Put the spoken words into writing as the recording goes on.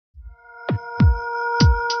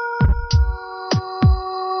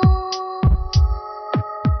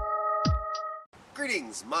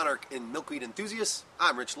Greetings, Monarch and Milkweed enthusiasts.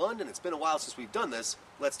 I'm Rich Lund, and it's been a while since we've done this.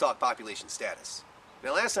 Let's talk population status.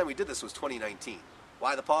 Now, last time we did this was 2019.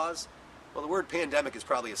 Why the pause? Well, the word pandemic is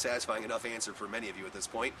probably a satisfying enough answer for many of you at this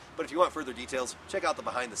point, but if you want further details, check out the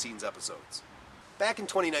behind-the-scenes episodes. Back in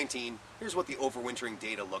 2019, here's what the overwintering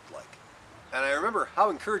data looked like. And I remember how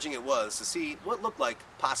encouraging it was to see what looked like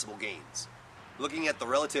possible gains. Looking at the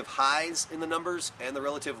relative highs in the numbers and the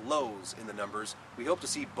relative lows in the numbers, we hope to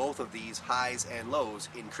see both of these highs and lows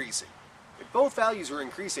increasing. If both values were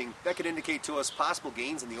increasing, that could indicate to us possible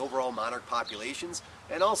gains in the overall monarch populations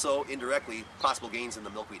and also, indirectly, possible gains in the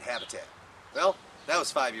milkweed habitat. Well, that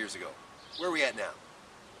was 5 years ago. Where are we at now?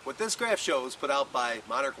 What this graph shows, put out by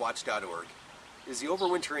monarchwatch.org, is the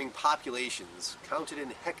overwintering populations counted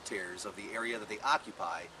in hectares of the area that they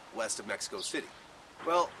occupy west of Mexico City.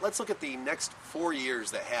 Well, let's look at the next 4 years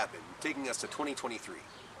that happened, taking us to 2023.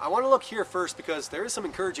 I want to look here first because there is some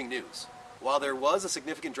encouraging news. While there was a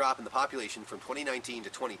significant drop in the population from 2019 to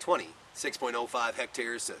 2020, 6.05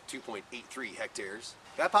 hectares to 2.83 hectares,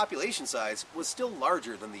 that population size was still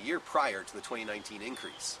larger than the year prior to the 2019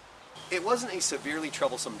 increase. It wasn't a severely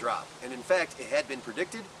troublesome drop, and in fact, it had been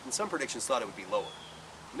predicted, and some predictions thought it would be lower.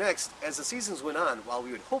 Next, as the seasons went on, while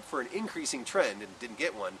we would hope for an increasing trend and didn't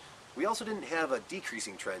get one, we also didn't have a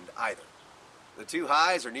decreasing trend either. The two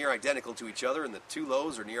highs are near identical to each other, and the two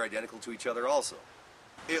lows are near identical to each other also.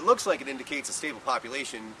 It looks like it indicates a stable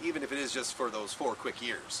population, even if it is just for those 4 quick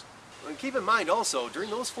years. And keep in mind also, during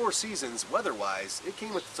those 4 seasons, weather-wise, it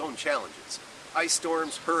came with its own challenges. Ice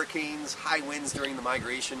storms, hurricanes, high winds during the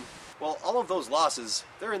migration. Well, all of those losses,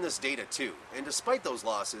 they're in this data too, and despite those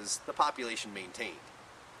losses, the population maintained.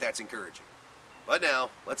 That's encouraging. But now,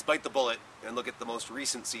 let's bite the bullet and look at the most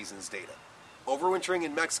recent season's data. Overwintering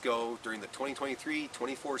in Mexico during the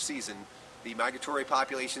 2023-24 season, the migratory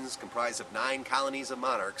populations comprised of 9 colonies of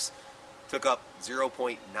monarchs took up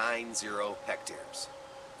 0.90 hectares.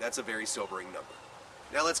 That's a very sobering number.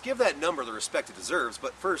 Now let's give that number the respect it deserves,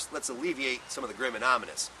 but first let's alleviate some of the grim and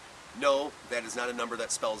ominous. No, that is not a number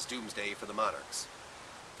that spells doomsday for the monarchs.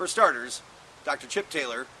 For starters, Dr. Chip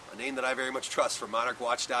Taylor, a name that I very much trust from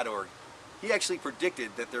monarchwatch.org, he actually predicted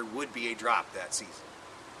that there would be a drop that season.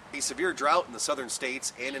 A severe drought in the southern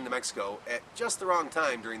states and in New Mexico at just the wrong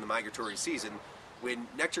time during the migratory season, when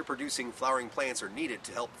nectar-producing flowering plants are needed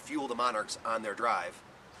to help fuel the monarchs on their drive.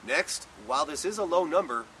 Next, while this is a low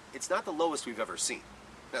number, it's not the lowest we've ever seen.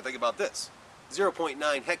 Now think about this.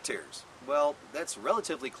 0.9 hectares. Well, that's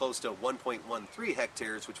relatively close to 1.13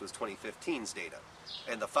 hectares, which was 2015's data.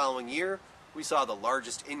 And the following year, we saw the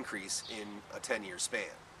largest increase in a 10-year span.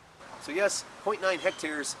 So yes, 0.9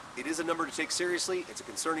 hectares, it is a number to take seriously, it's a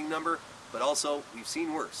concerning number, but also, we've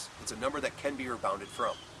seen worse. It's a number that can be rebounded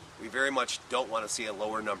from. We very much don't want to see a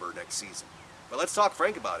lower number next season. But let's talk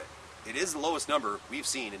frank about it. It is the lowest number we've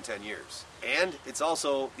seen in 10 years. And it's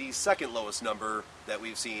also the second lowest number that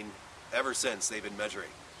we've seen ever since they've been measuring.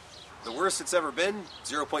 The worst it's ever been,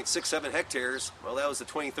 0.67 hectares, well, that was the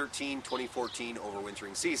 2013-2014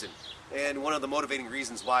 overwintering season, and one of the motivating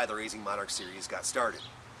reasons why the Raising Monarch series got started.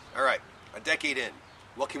 Alright, a decade in,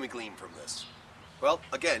 what can we glean from this? Well,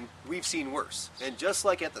 again, we've seen worse, and just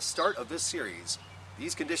like at the start of this series,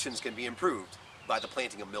 these conditions can be improved by the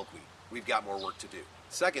planting of milkweed. We've got more work to do.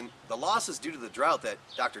 Second, the losses due to the drought that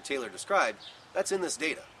Dr. Taylor described, that's in this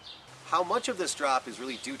data. How much of this drop is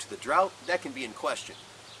really due to the drought, that can be in question.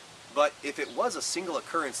 But if it was a single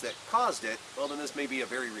occurrence that caused it, well then this may be a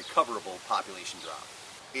very recoverable population drop.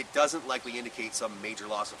 It doesn't likely indicate some major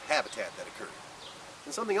loss of habitat that occurred.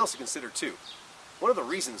 And something else to consider too. One of the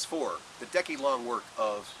reasons for the decade-long work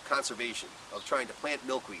of conservation, of trying to plant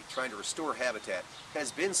milkweed, trying to restore habitat,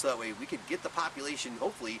 has been so that way we could get the population,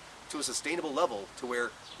 hopefully, to a sustainable level to where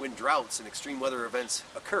when droughts and extreme weather events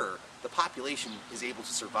occur, the population is able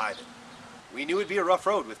to survive it. We knew it'd be a rough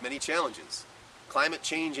road with many challenges. Climate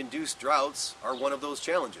change-induced droughts are one of those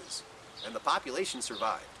challenges, and the population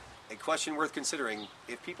survived. A question worth considering,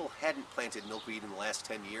 if people hadn't planted milkweed in the last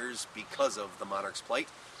 10 years because of the monarch's plight,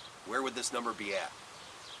 where would this number be at?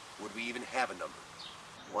 Would we even have a number?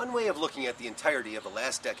 One way of looking at the entirety of the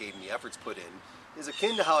last decade and the efforts put in is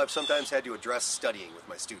akin to how I've sometimes had to address studying with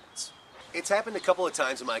my students. It's happened a couple of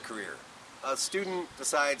times in my career. A student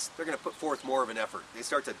decides they're going to put forth more of an effort. They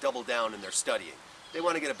start to double down in their studying. They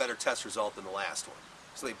want to get a better test result than the last one.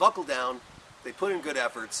 So they buckle down, they put in good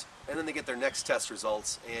efforts, and then they get their next test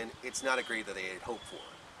results, and it's not a grade that they had hoped for.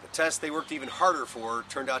 The test they worked even harder for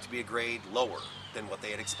turned out to be a grade lower than what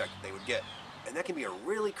they had expected they would get. And that can be a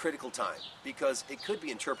really critical time, because it could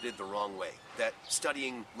be interpreted the wrong way, that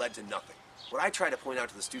studying led to nothing. What I try to point out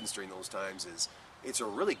to the students during those times is, it's a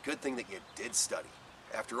really good thing that you did study.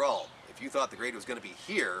 After all, if If you thought the grade was going to be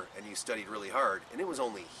here and you studied really hard and it was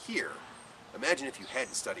only here, imagine if you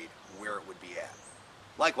hadn't studied where it would be at.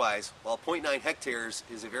 Likewise, while 0.9 hectares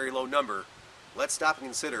is a very low number, let's stop and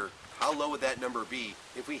consider how low would that number be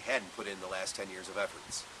if we hadn't put in the last 10 years of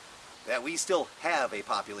efforts. That we still have a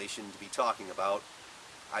population to be talking about,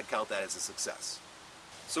 I'd count that as a success.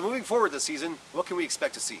 So moving forward this season, what can we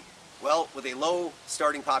expect to see? Well, with a low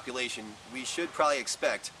starting population, we should probably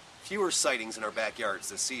expect fewer sightings in our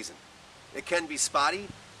backyards this season. It can be spotty,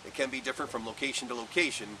 it can be different from location to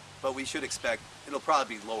location, but we should expect it'll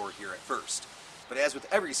probably be lower here at first. But as with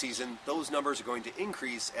every season, those numbers are going to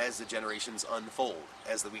increase as the generations unfold,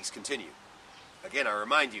 as the weeks continue. Again, I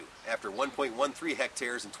remind you, after 1.13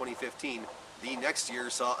 hectares in 2015, the next year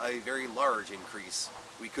saw a very large increase.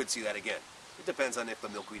 We could see that again. It depends on if the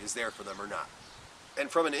milkweed is there for them or not. And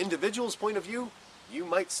from an individual's point of view, you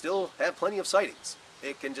might still have plenty of sightings.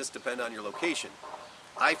 It can just depend on your location.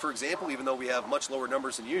 I, for example, even though we have much lower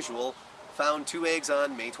numbers than usual, found 2 eggs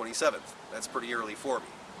on May 27th. That's pretty early for me.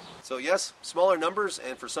 So yes, smaller numbers,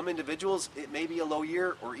 and for some individuals, it may be a low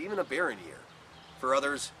year or even a barren year. For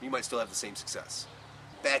others, you might still have the same success.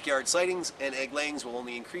 Backyard sightings and egg layings will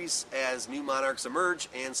only increase as new monarchs emerge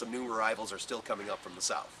and some new arrivals are still coming up from the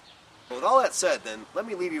south. But with all that said, then, let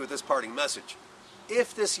me leave you with this parting message.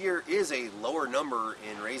 If this year is a lower number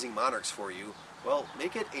in raising monarchs for you, well,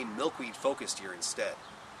 make it a milkweed-focused year instead.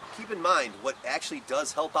 Keep in mind, what actually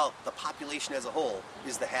does help out the population as a whole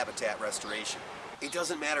is the habitat restoration. It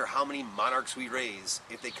doesn't matter how many monarchs we raise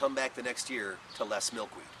if they come back the next year to less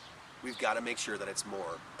milkweed. We've got to make sure that it's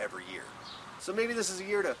more every year. So maybe this is a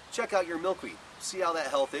year to check out your milkweed, see how that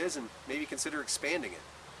health is, and maybe consider expanding it.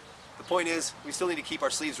 The point is, we still need to keep our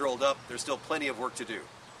sleeves rolled up. There's still plenty of work to do.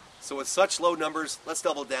 So with such low numbers, let's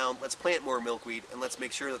double down, let's plant more milkweed, and let's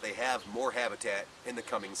make sure that they have more habitat in the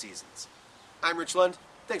coming seasons. I'm Rich Lund.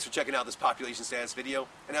 Thanks for checking out this population status video,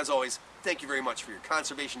 and as always, thank you very much for your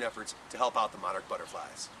conservation efforts to help out the monarch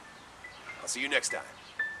butterflies. I'll see you next time.